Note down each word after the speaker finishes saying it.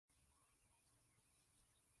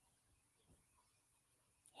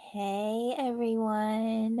Hey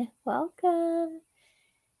everyone, welcome.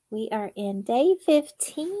 We are in day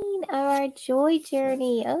 15 of our joy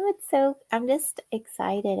journey. I'm just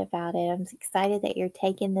excited about it. I'm excited that you're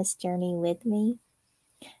taking this journey with me.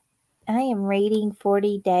 I am reading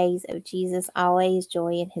 40 Days of Jesus, Always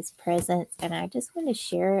Joy in His Presence, and I just want to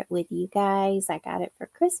share it with you guys. I got it for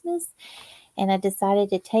Christmas, and I decided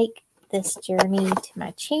to take this journey to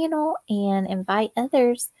my channel and invite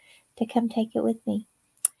others to come take it with me.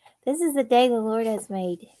 This is the day the Lord has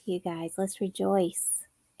made, you guys. Let's rejoice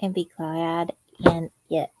and be glad in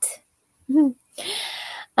it.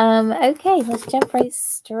 Okay, let's jump right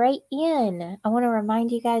straight in. I want to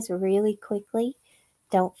remind you guys really quickly,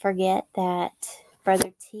 don't forget that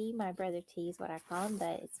Brother T, my Brother T is what I call him,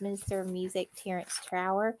 but it's Minister of Music Terrence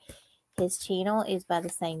Trower. His channel is by the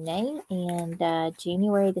same name, and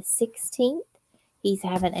January the 16th, he's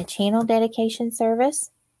having a channel dedication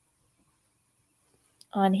service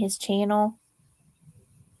on his channel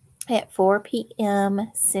at 4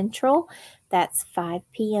 p.m. Central. That's 5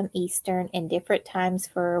 p.m. Eastern, and different times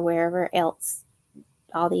for wherever else,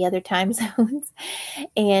 all the other time zones.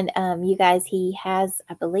 And you guys, I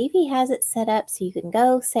believe he has it set up so you can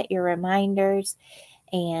go set your reminders.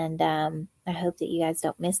 And I hope that you guys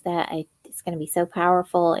don't miss that. It's going to be so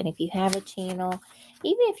powerful. And if you have a channel,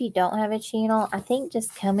 even if you don't have a channel, I think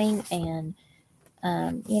just coming and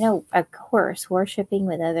of course, worshiping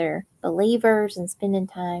with other believers and spending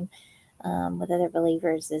time with other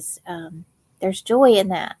believers is, there's joy in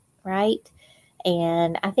that, right?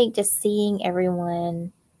 And I think just seeing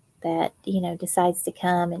everyone that, decides to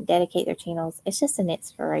come and dedicate their channels, it's just an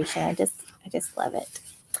inspiration. I just love it.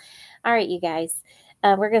 All right, you guys,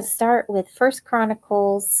 we're going to start with 1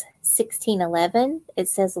 Chronicles 16:11. It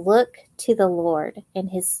says, "Look to the Lord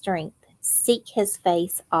and His strength. Seek His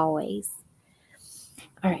face always."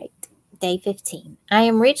 All right, day 15. I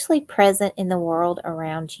am richly present in the world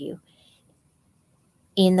around you,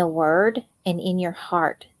 in the Word and in your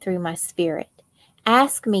heart through my Spirit.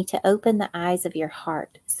 Ask me to open the eyes of your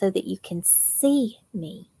heart so that you can see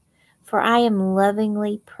me, for I am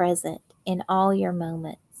lovingly present in all your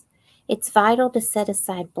moments. It's vital to set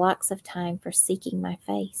aside blocks of time for seeking my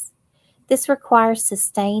face. This requires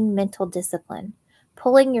sustained mental discipline,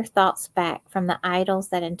 pulling your thoughts back from the idols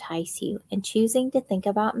that entice you and choosing to think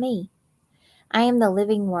about me. I am the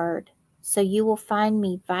living Word, so you will find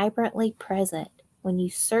me vibrantly present when you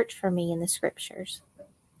search for me in the Scriptures.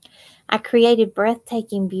 I created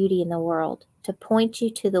breathtaking beauty in the world to point you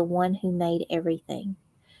to the one who made everything.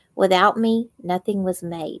 Without me, nothing was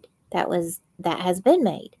made that has been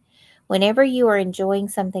made. Whenever you are enjoying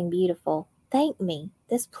something beautiful, thank me.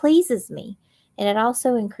 This pleases me, and it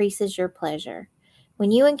also increases your pleasure.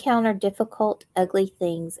 When you encounter difficult, ugly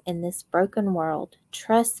things in this broken world,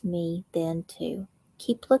 trust me then too.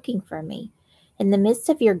 Keep looking for me in the midst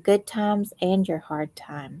of your good times and your hard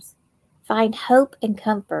times. Find hope and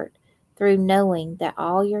comfort through knowing that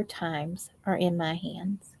all your times are in my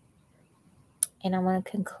hands. And I want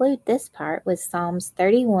to conclude this part with Psalms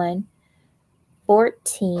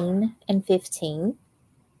 31:14 and 15,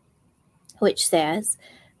 which says,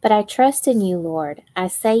 "But I trust in you, Lord. I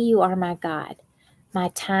say you are my God. My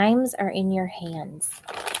times are in your hands.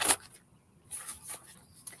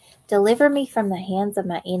 Deliver me from the hands of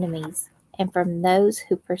my enemies and from those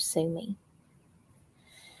who pursue me."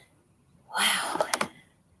 Wow.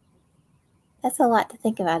 That's a lot to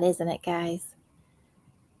think about, isn't it, guys?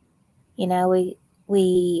 We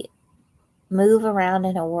move around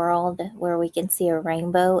in a world where we can see a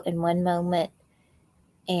rainbow in one moment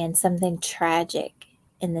and something tragic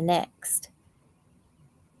in the next.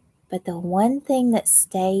 But the one thing that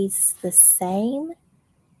stays the same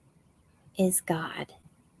is God.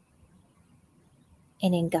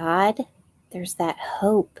 And in God, there's that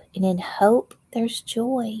hope. And in hope, there's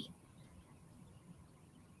joy.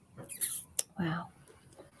 Wow.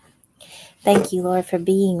 Thank you, Lord, for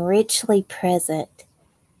being richly present.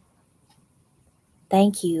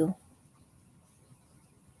 Thank you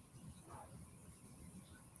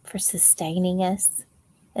for sustaining us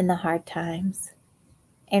in the hard times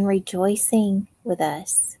and rejoicing with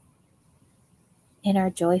us in our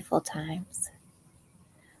joyful times.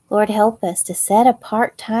 Lord, help us to set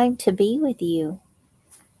apart time to be with you,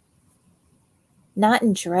 not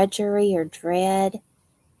in drudgery or dread,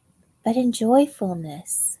 but in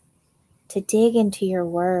joyfulness, to dig into your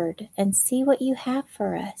word and see what you have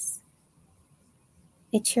for us.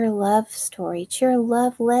 It's your love story. It's your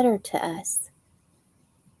love letter to us.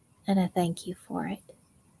 And I thank you for it.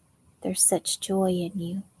 There's such joy in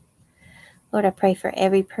you. Lord, I pray for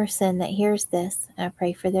every person that hears this, and I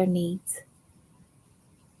pray for their needs.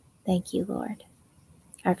 Thank you, Lord.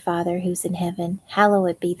 Our Father who's in heaven,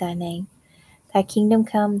 hallowed be thy name. Thy kingdom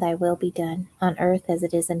come, thy will be done, on earth as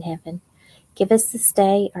it is in heaven. Give us this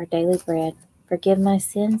day our daily bread. Forgive my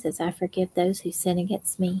sins as I forgive those who sin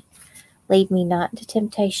against me. Lead me not into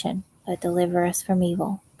temptation, but deliver us from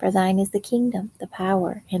evil. For thine is the kingdom, the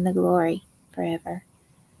power, and the glory forever.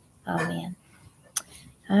 Amen.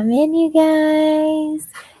 Amen, you guys.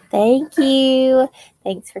 Thank you.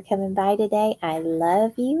 Thanks for coming by today. I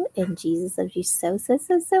love you, and Jesus loves you so, so,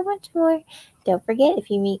 so, so much more. Don't forget, if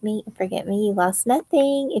you meet me and forget me, you lost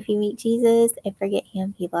nothing. If you meet Jesus and forget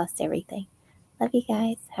him, you lost everything. Love you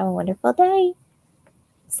guys. Have a wonderful day.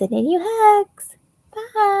 Sending you hugs.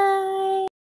 Bye.